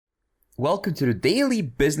Welcome to the Daily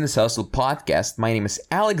Business Hustle podcast. My name is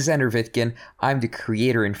Alexander Vitkin. I'm the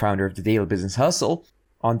creator and founder of the Daily Business Hustle.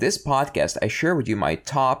 On this podcast, I share with you my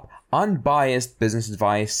top unbiased business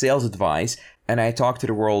advice, sales advice, and I talk to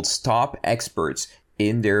the world's top experts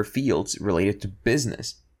in their fields related to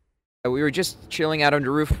business. We were just chilling out on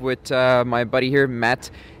the roof with my buddy here,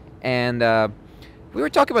 Matt, and we were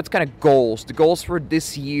talking about kind of goals, the goals for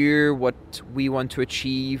this year, what we want to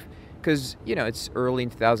achieve. Because, it's early in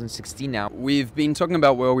 2016 now. We've been talking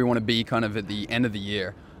about where we want to be kind of at the end of the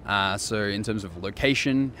year. So in terms of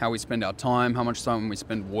location, how we spend our time, how much time we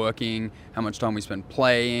spend working, how much time we spend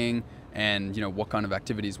playing, and, what kind of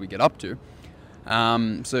activities we get up to.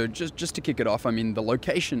 So just to kick it off, the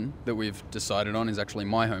location that we've decided on is actually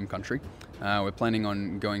my home country. We're planning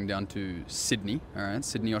on going down to Sydney,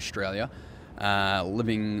 Sydney, Australia,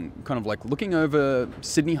 living kind of like looking over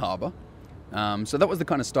Sydney Harbour. So that was the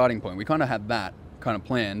kind of starting point. We kind of had that kind of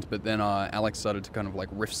planned, but then Alex started to kind of like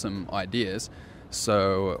riff some ideas.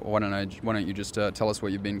 So why don't you just tell us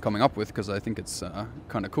what you've been coming up with, because I think it's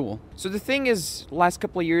kind of cool. So the thing is, last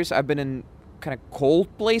couple of years I've been in kind of cold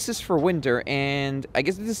places for winter, and I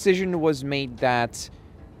guess the decision was made that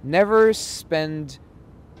never spend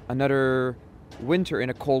another winter in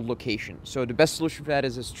a cold location. So the best solution for that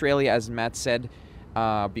is Australia, as Matt said,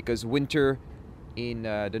 because winter in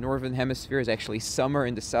the northern hemisphere is actually summer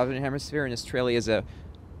in the southern hemisphere, and Australia is a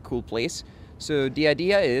cool place. So the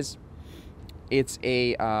idea is it's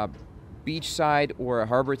a beachside or a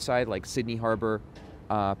harbor side, like Sydney Harbor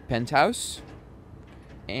penthouse,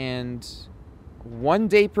 and one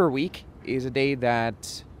day per week is a day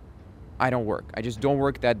that I don't work. I just don't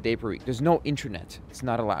work that day per week. There's no internet. It's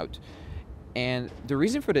not allowed. And the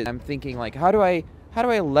reason for this, I'm thinking like, how do I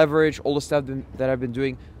leverage all the stuff that I've been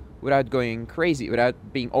doing without going crazy, without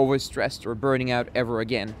being overstressed or burning out ever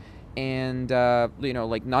again, and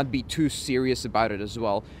not be too serious about it as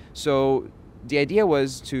well. So the idea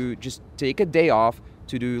was to just take a day off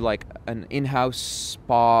to do like an in-house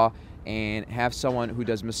spa and have someone who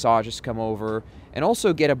does massages come over, and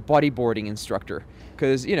also get a bodyboarding instructor,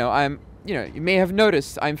 because you may have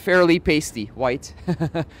noticed I'm fairly pasty white,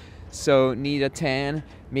 so need a tan,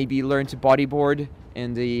 maybe learn to bodyboard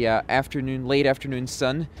in the late afternoon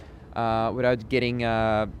sun. Without getting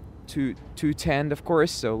too tanned, of course.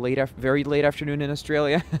 So very late afternoon in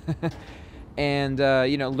Australia, and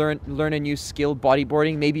learn a new skill,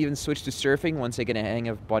 bodyboarding. Maybe even switch to surfing once I get a hang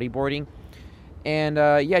of bodyboarding, and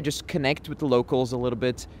just connect with the locals a little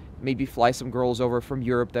bit. Maybe fly some girls over from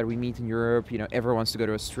Europe that we meet in Europe. Everyone wants to go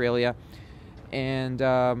to Australia, and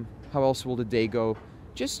how else will the day go?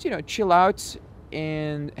 Just chill out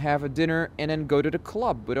and have a dinner, and then go to the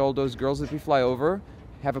club with all those girls that we fly over.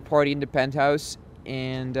 Have a party in the penthouse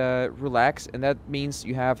and relax, and that means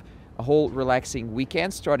you have a whole relaxing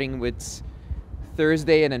weekend, starting with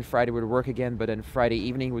Thursday, and then Friday would work again, but then Friday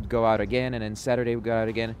evening would go out again, and then Saturday would go out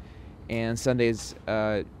again, and Sunday's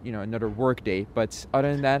another work day. But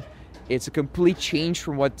other than that, it's a complete change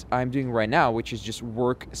from what I'm doing right now, which is just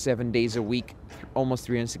work 7 days a week, almost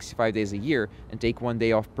 365 days a year, and take one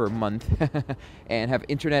day off per month and have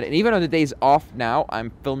internet. And even on the days off now,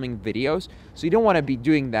 I'm filming videos. So you don't want to be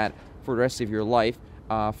doing that for the rest of your life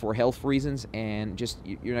for health reasons, and just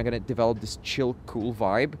you're not going to develop this chill, cool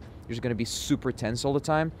vibe. You're just going to be super tense all the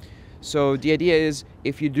time. So the idea is,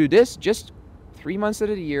 if you do this just 3 months out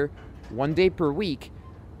of the year, 1 day per week,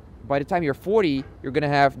 by the time you're 40, you're going to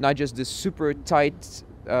have not just this super tight,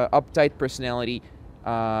 uptight personality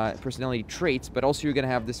traits, but also you're going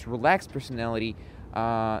to have this relaxed personality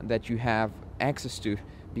that you have access to,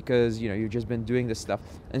 because you've just been doing this stuff.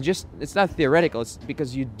 And it's not theoretical, it's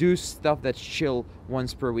because you do stuff that's chill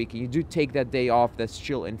once per week. You do take that day off that's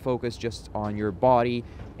chill and focus just on your body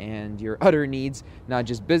and your other needs, not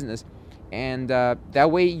just business. And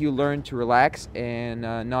that way you learn to relax and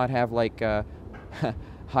not have like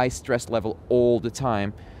high stress level all the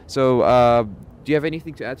time. So do you have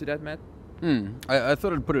anything to add to that, Matt? I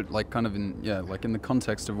thought I'd put it like kind of in the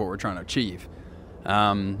context of what we're trying to achieve,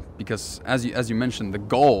 because as you mentioned, the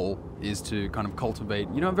goal is to kind of cultivate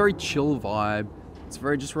a very chill vibe. It's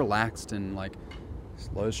very just relaxed and like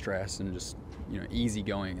low stress and just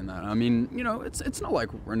easygoing and that. It's not like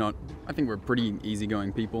we're not. I think we're pretty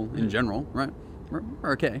easygoing people in general, right?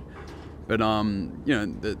 We're okay. But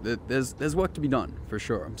there's work to be done for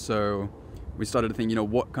sure. So we started to think,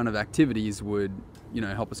 what kind of activities would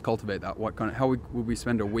help us cultivate that? How would we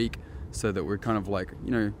spend a week so that we're kind of like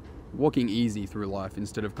walking easy through life,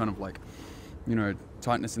 instead of kind of like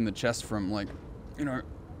tightness in the chest from like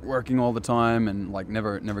working all the time and like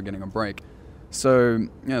never getting a break. So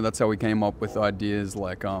that's how we came up with ideas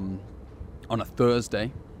like on a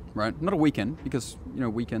Thursday right? Not a weekend, because, you know,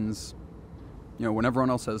 weekends, you know, when everyone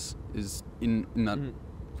else is in that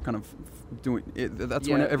kind of doing it, that's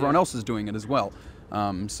when everyone else is doing it as well. So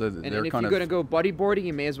And they're if kind you're of gonna go bodyboarding,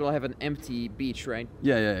 you may as well have an empty beach, right?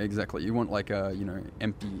 yeah, exactly. You want like a, you know,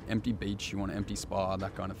 empty beach. You want an empty spa,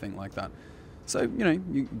 that kind of thing like that. So, you know,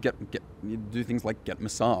 you you do things like get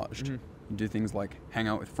massaged. You do things like hang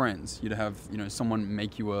out with friends. You'd have, you know, someone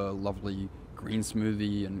make you a lovely green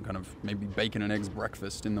smoothie and kind of maybe bacon and eggs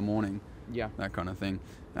breakfast in the morning. Yeah. That kind of thing.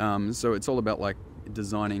 So it's all about like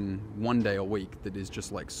designing one day a week that is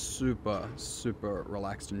just like super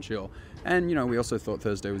relaxed and chill. And, you know, we also thought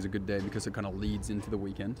Thursday was a good day because it kind of leads into the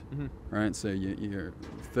weekend, right? So you're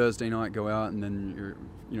Thursday night, go out, and then you're,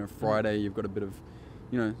 you know, Friday you've got a bit of,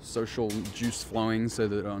 you know, social juice flowing, so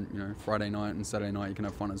that on, you know, Friday night and Saturday night you can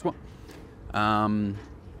have fun as well.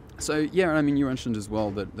 So yeah, I mean, you mentioned as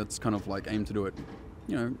well that that's kind of like aim to do it,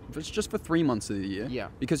 you know, it's just for 3 months of the year. Yeah.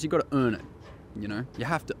 Because you got to earn it. You know, you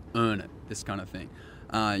have to earn it. This kind of thing.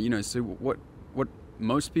 You know, so what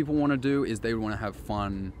most people want to do is they want to have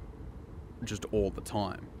fun just all the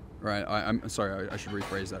time, right? I'm sorry, I should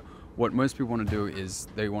rephrase that. What most people want to do is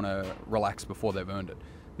they want to relax before they've earned it.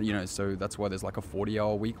 You know, so that's why there's like a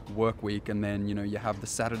 40-hour work week, and then, you know, you have the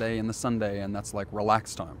Saturday and the Sunday, and that's like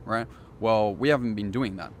relax time, right? Well, we haven't been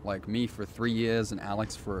doing that. Like me for 3 years, and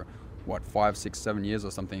Alex for 5, 6, 7 years or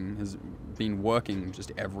something has been working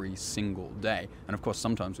just every single day. And of course,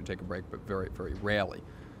 sometimes we take a break, but very, very rarely.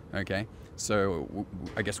 Okay, so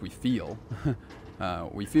I guess we feel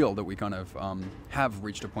that we kind of have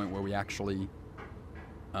reached a point where we actually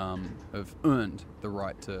have earned the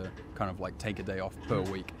right to kind of like take a day off per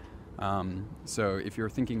week. So if you're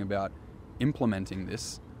thinking about implementing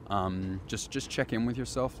this, just check in with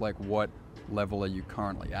yourself. Like, what level are you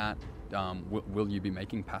currently at? Will you be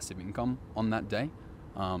making passive income on that day?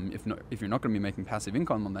 If you're not going to be making passive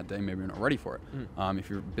income on that day, maybe you're not ready for it. If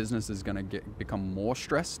your business is going to become more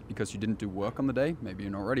stressed because you didn't do work on the day, maybe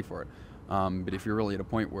you're not ready for it. But if you're really at a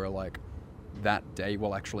point where like that day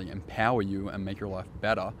will actually empower you and make your life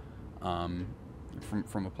better,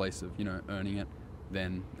 from a place of, you know, earning it,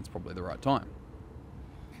 then it's probably the right time.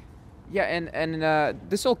 Yeah, and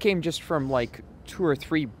this all came just from like 2 or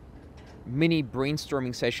 3 mini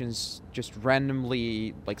brainstorming sessions, just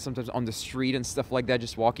randomly, like sometimes on the street and stuff like that,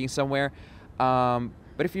 just walking somewhere. But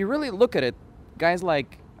if you really look at it, guys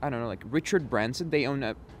like, I don't know, like Richard Branson, they own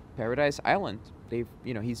a Paradise Island. They've,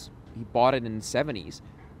 you know, he bought it in the 70s.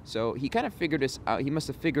 So he kind of figured this out. He must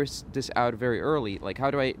have figured this out very early. Like,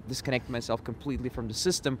 how do I disconnect myself completely from the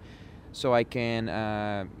system so I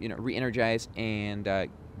can, you know, re-energize and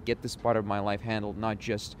get this part of my life handled, not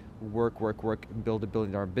just work, and build a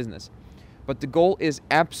billion-dollar business. But the goal is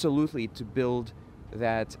absolutely to build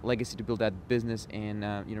that legacy, to build that business,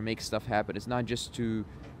 and you know, make stuff happen. It's not just to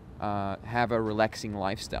have a relaxing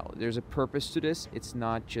lifestyle. There's a purpose to this. It's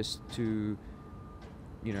not just to,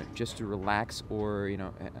 you know, just to relax or, you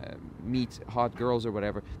know, meet hot girls or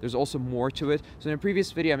whatever. There's also more to it. So in a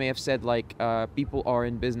previous video, I may have said like people are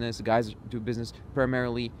in business, guys do business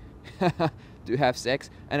primarily to have sex,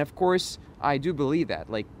 and of course I do believe that,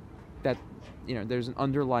 like that. You know, there's an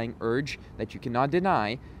underlying urge that you cannot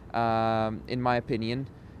deny, in my opinion.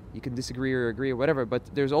 You can disagree or agree or whatever, but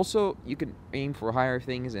there's also, you can aim for higher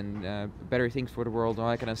things and better things for the world and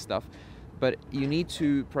all that kind of stuff. But you need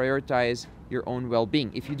to prioritize your own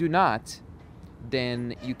well-being. If you do not,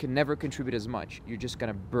 then you can never contribute as much. You're just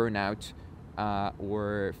going to burn out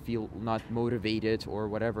or feel not motivated or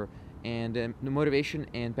whatever. And the motivation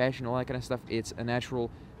and passion, all that kind of stuff, it's a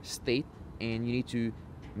natural state, and you need to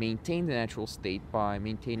maintain the natural state by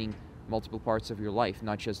maintaining multiple parts of your life,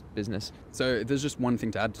 not just business. So there's just one thing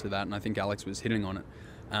to add to that, and I think Alex was hitting on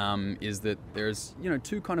it, is that there's, you know,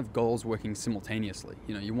 2 kind of goals working simultaneously.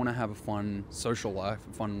 You know, you want to have a fun social life,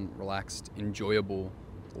 a fun, relaxed, enjoyable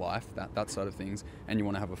life, that side of things, and you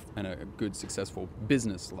want to have a good, successful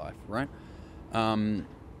business life, right?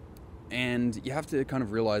 And you have to kind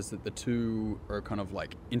of realize that the 2 are kind of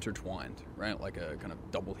like intertwined, right? Like a kind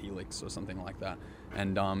of double helix or something like that.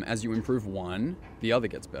 And as you improve one, the other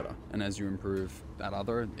gets better. And as you improve that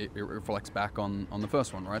other, it reflects back on the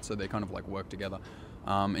first one, right? So they kind of like work together.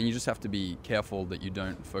 And you just have to be careful that you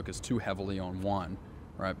don't focus too heavily on one,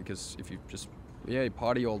 right? Because if you just,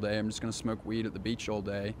 party all day, I'm just going to smoke weed at the beach all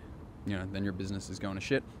day, you know, then your business is going to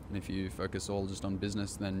shit. And if you focus all just on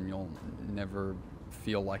business, then you'll never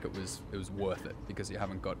feel like it was worth it, because you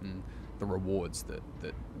haven't gotten the rewards that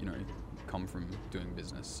you know come from doing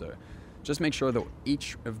business. So just make sure that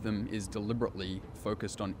each of them is deliberately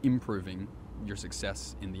focused on improving your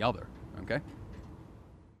success in the other. Okay.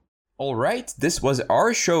 All right, this was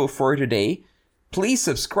our show for today. Please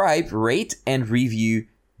subscribe, rate, and review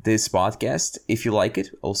this podcast if you like it.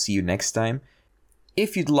 I'll see you next time.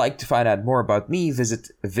 If you'd like to find out more about me,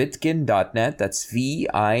 visit vitkin.net. That's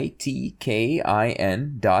VITKIN.net.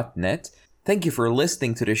 Thank you for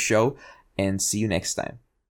listening to this show, and see you next time.